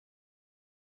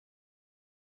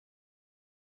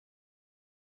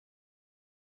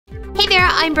Hey there,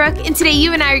 I'm Brooke, and today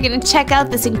you and I are going to check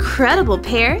out this incredible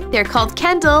pair. They're called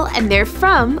Kendyl, and they're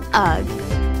from UGG.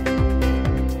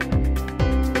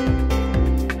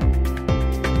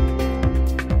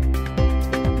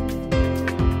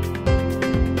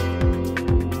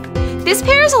 This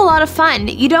pair is a lot of fun.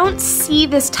 You don't see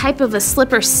this type of a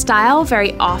slipper style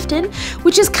very often,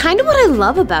 which is kind of what I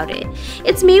love about it.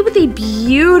 It's made with a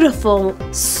beautiful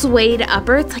suede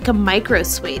upper. It's like a micro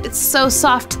suede. It's so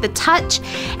soft to the touch,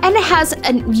 and it has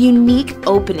a unique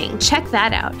opening. Check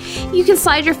that out. You can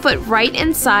slide your foot right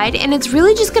inside, and it's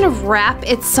really just going to wrap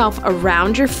itself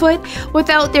around your foot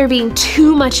without there being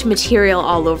too much material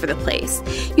all over the place.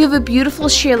 You have a beautiful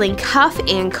shearling cuff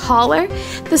and collar.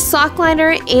 The sock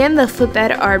liner and the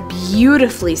footbed are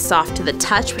beautifully soft to the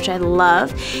touch, which I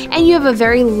love, and you have a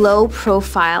very low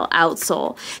profile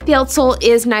outsole. The outsole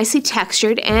is nicely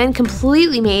textured and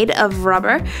completely made of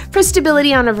rubber for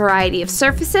stability on a variety of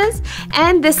surfaces,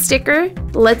 and this sticker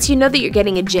lets you know that you're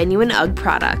getting a genuine UGG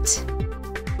product.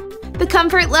 The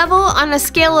comfort level on a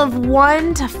scale of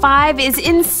 1 to 5 is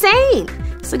insane,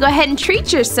 so go ahead and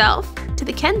treat yourself to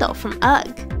the Kendyl from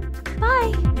UGG.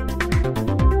 Bye!